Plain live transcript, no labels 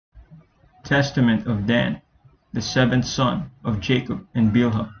testament of Dan, the seventh son of Jacob and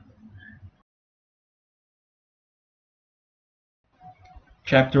Bilhah.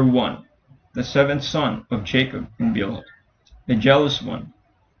 Chapter 1. The seventh son of Jacob and Bilhah. The jealous one.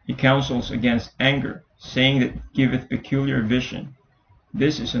 He counsels against anger, saying that it giveth peculiar vision.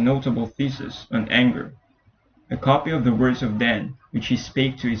 This is a notable thesis on anger. A copy of the words of Dan, which he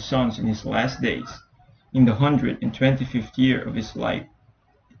spake to his sons in his last days, in the 125th year of his life,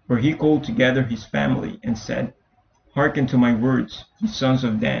 where he called together his family, and said, Hearken to my words, ye sons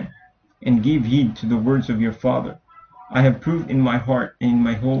of Dan, and give heed to the words of your father. I have proved in my heart and in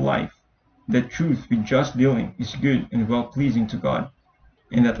my whole life, that truth with just dealing is good and well-pleasing to God,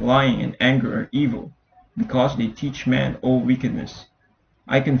 and that lying and anger are evil, because they teach man all wickedness.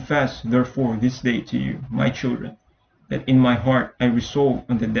 I confess therefore this day to you, my children, that in my heart I resolve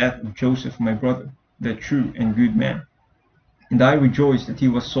on the death of Joseph my brother, the true and good man. And I rejoice that he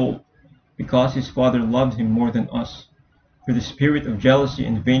was sold, because his father loved him more than us. For the spirit of jealousy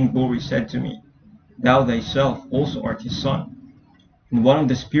and vainglory said to me, Thou thyself also art his son. And one of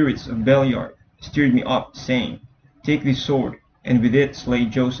the spirits of Beliar stirred me up, saying, Take this sword, and with it slay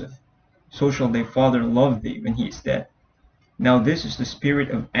Joseph. So shall thy father love thee when he is dead. Now this is the spirit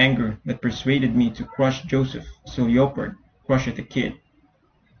of anger that persuaded me to crush Joseph, as a leopard crusheth a kid.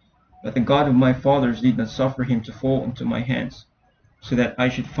 But the God of my fathers did not suffer him to fall into my hands, so that I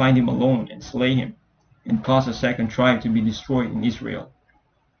should find him alone and slay him, and cause a second tribe to be destroyed in Israel.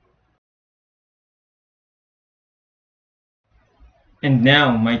 And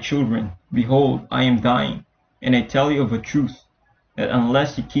now, my children, behold, I am dying, and I tell you of a truth, that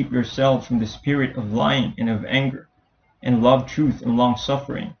unless ye keep yourselves from the spirit of lying and of anger, and love truth and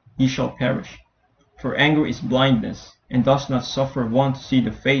long-suffering, ye shall perish. For anger is blindness, and does not suffer one to see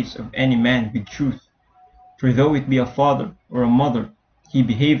the face of any man with truth. For though it be a father or a mother, he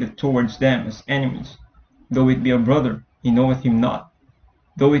behaveth towards them as enemies. Though it be a brother, he knoweth him not.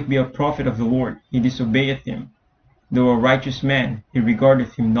 Though it be a prophet of the Lord, he disobeyeth him. Though a righteous man, he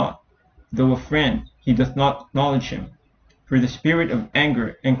regardeth him not. Though a friend, he doth not acknowledge him. For the spirit of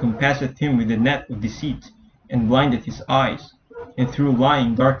anger encompasseth him with the net of deceit, and blindeth his eyes, and through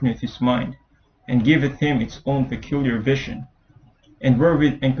lying darkeneth his mind, and giveth him its own peculiar vision. And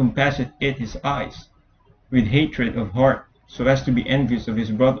wherewith encompasseth it his eyes? With hatred of heart, so as to be envious of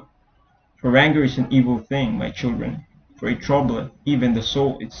his brother. For anger is an evil thing, my children, for it troubleth even the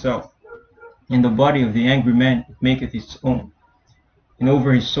soul itself. And the body of the angry man it maketh its own, and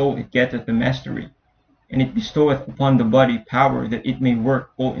over his soul it getteth the mastery, and it bestoweth upon the body power that it may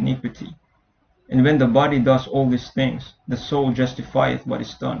work all iniquity. And when the body does all these things, the soul justifieth what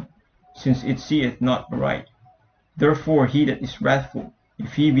is done, since it seeth not aright. Therefore he that is wrathful,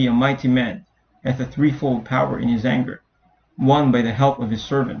 if he be a mighty man, hath a threefold power in his anger, one by the help of his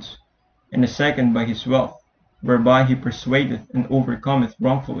servants, and the second by his wealth, whereby he persuadeth and overcometh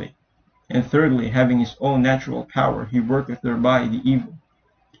wrongfully, and thirdly, having his own natural power, he worketh thereby the evil.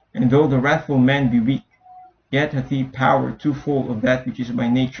 And though the wrathful man be weak, yet hath he power twofold of that which is by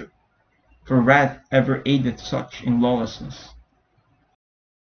nature, for wrath ever aideth such in lawlessness.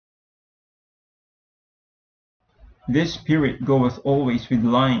 This spirit goeth always with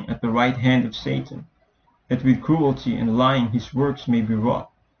lying at the right hand of Satan, that with cruelty and lying his works may be wrought.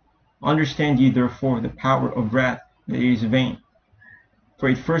 Understand ye therefore the power of wrath, that it is vain. For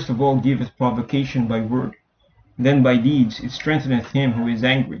it first of all giveth provocation by word, then by deeds it strengtheneth him who is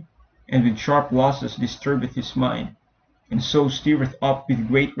angry, and with sharp losses disturbeth his mind, and so stirreth up with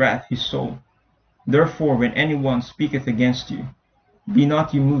great wrath his soul. Therefore when any one speaketh against you, be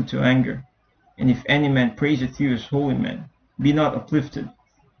not ye moved to anger. And if any man praiseth you as holy men, be not uplifted,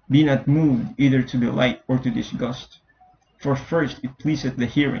 be not moved either to delight or to disgust. For first it pleaseth the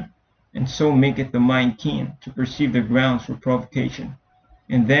hearing, and so maketh the mind keen to perceive the grounds for provocation.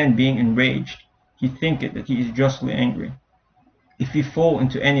 And then being enraged, he thinketh that he is justly angry. If ye fall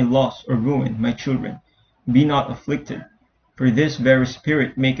into any loss or ruin, my children, be not afflicted, for this very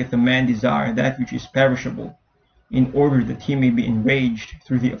spirit maketh a man desire that which is perishable, in order that he may be enraged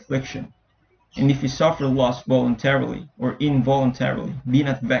through the affliction. And if ye suffer loss voluntarily or involuntarily, be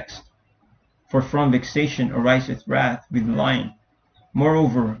not vexed, for from vexation ariseth wrath with lying.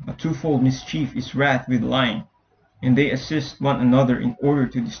 Moreover, a twofold mischief is wrath with lying, and they assist one another in order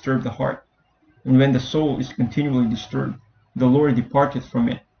to disturb the heart. And when the soul is continually disturbed, the Lord departeth from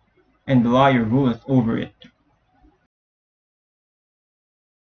it, and the liar ruleth over it.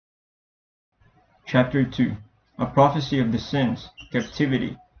 Chapter 2. A prophecy of the sins,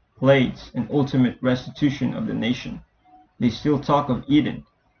 captivity, plagues, and ultimate restitution of the nation. They still talk of Eden.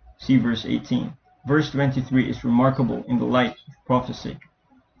 See verse 18. Verse 23 is remarkable in the light of prophecy.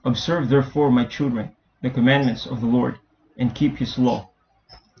 Observe therefore, my children, the commandments of the Lord, and keep his law.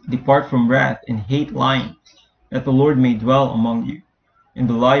 Depart from wrath and hate lying, that the Lord may dwell among you, and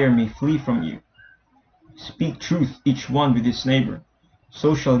the liar may flee from you. Speak truth each one with his neighbor,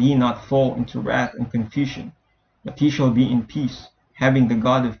 so shall ye not fall into wrath and confusion, but ye shall be in peace, having the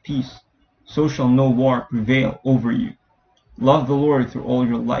God of peace, so shall no war prevail over you. Love the Lord through all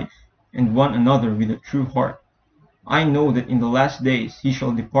your life, and one another with a true heart. I know that in the last days he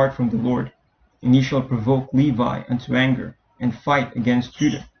shall depart from the Lord, and he shall provoke Levi unto anger, and fight against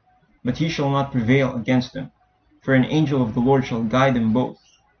Judah. But he shall not prevail against them, for an angel of the Lord shall guide them both,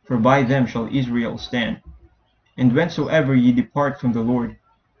 for by them shall Israel stand. And whensoever ye depart from the Lord,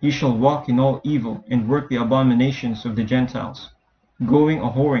 ye shall walk in all evil, and work the abominations of the Gentiles, going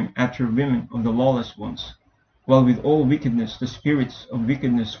a-whoring after women of the lawless ones, while with all wickedness the spirits of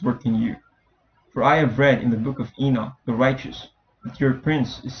wickedness work in you. For I have read in the book of Enoch the righteous, that your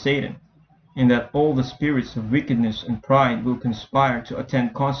prince is Satan, and that all the spirits of wickedness and pride will conspire to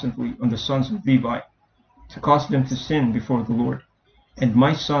attend constantly on the sons of Levi, to cause them to sin before the Lord. And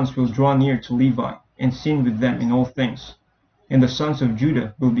my sons will draw near to Levi, and sin with them in all things. And the sons of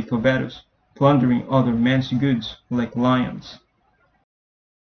Judah will be covetous, plundering other men's goods like lions.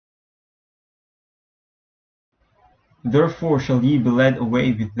 Therefore shall ye be led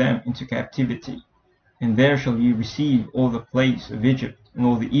away with them into captivity, and there shall ye receive all the plagues of Egypt, and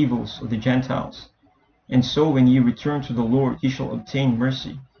all the evils of the Gentiles. And so when ye return to the Lord, ye shall obtain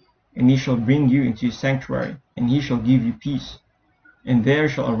mercy, and he shall bring you into his sanctuary, and he shall give you peace. And there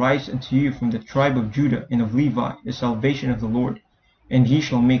shall arise unto you from the tribe of Judah and of Levi the salvation of the Lord, and he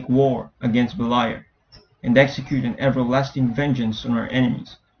shall make war against Beliar, and execute an everlasting vengeance on our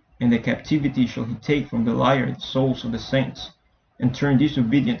enemies. And the captivity shall he take from Beliar the souls of the saints, and turn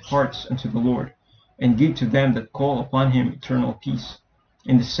disobedient hearts unto the Lord, and give to them that call upon him eternal peace.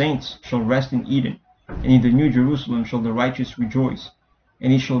 And the saints shall rest in Eden, and in the new Jerusalem shall the righteous rejoice,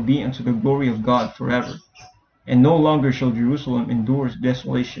 and it shall be unto the glory of God forever. And no longer shall Jerusalem endure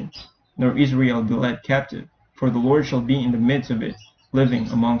desolation, nor Israel be led captive, for the Lord shall be in the midst of it, living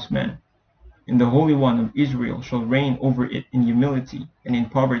amongst men. And the Holy One of Israel shall reign over it in humility and in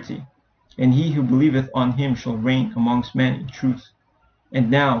poverty, and he who believeth on him shall reign amongst men in truth.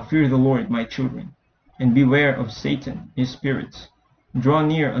 And now fear the Lord, my children, and beware of Satan, his spirits. Draw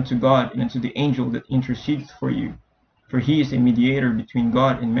near unto God and unto the angel that intercedeth for you, for he is a mediator between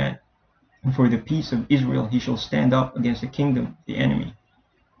God and man. And for the peace of Israel he shall stand up against the kingdom of the enemy.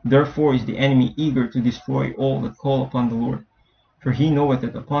 Therefore is the enemy eager to destroy all that call upon the Lord, for he knoweth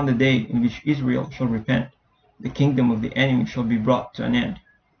that upon the day in which Israel shall repent, the kingdom of the enemy shall be brought to an end.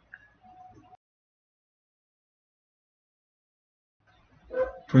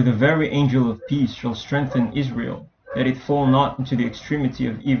 For the very angel of peace shall strengthen Israel, that it fall not into the extremity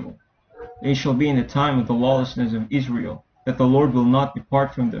of evil. They shall be in the time of the lawlessness of Israel, that the Lord will not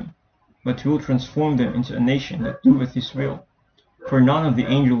depart from them, but will transform them into a nation that doeth his will. For none of the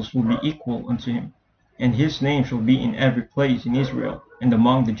angels will be equal unto him, and his name shall be in every place in Israel, and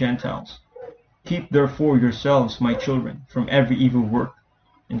among the Gentiles. Keep therefore yourselves, my children, from every evil work,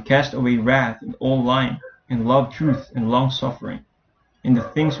 and cast away wrath and all lying, and love truth and long-suffering. And the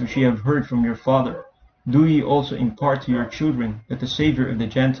things which ye have heard from your father, do ye also impart to your children, that the Saviour of the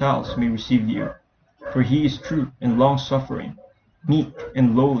Gentiles may receive you. For he is true and long-suffering, meek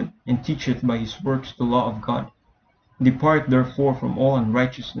and lowly, and teacheth by his works the law of God. Depart therefore from all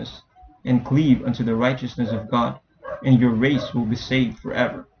unrighteousness, and cleave unto the righteousness of God, and your race will be saved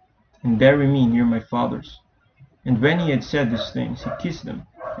forever. And bury me near my fathers. And when he had said these things, he kissed them,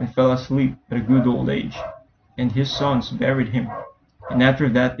 and fell asleep at a good old age. And his sons buried him. And after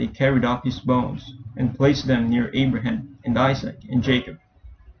that they carried up his bones, and placed them near Abraham, and Isaac, and Jacob.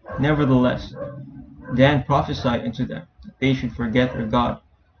 Nevertheless, Dan prophesied unto them, that they should forget their God,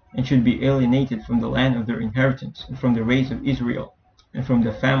 and should be alienated from the land of their inheritance, and from the race of Israel, and from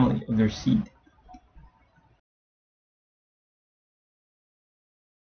the family of their seed.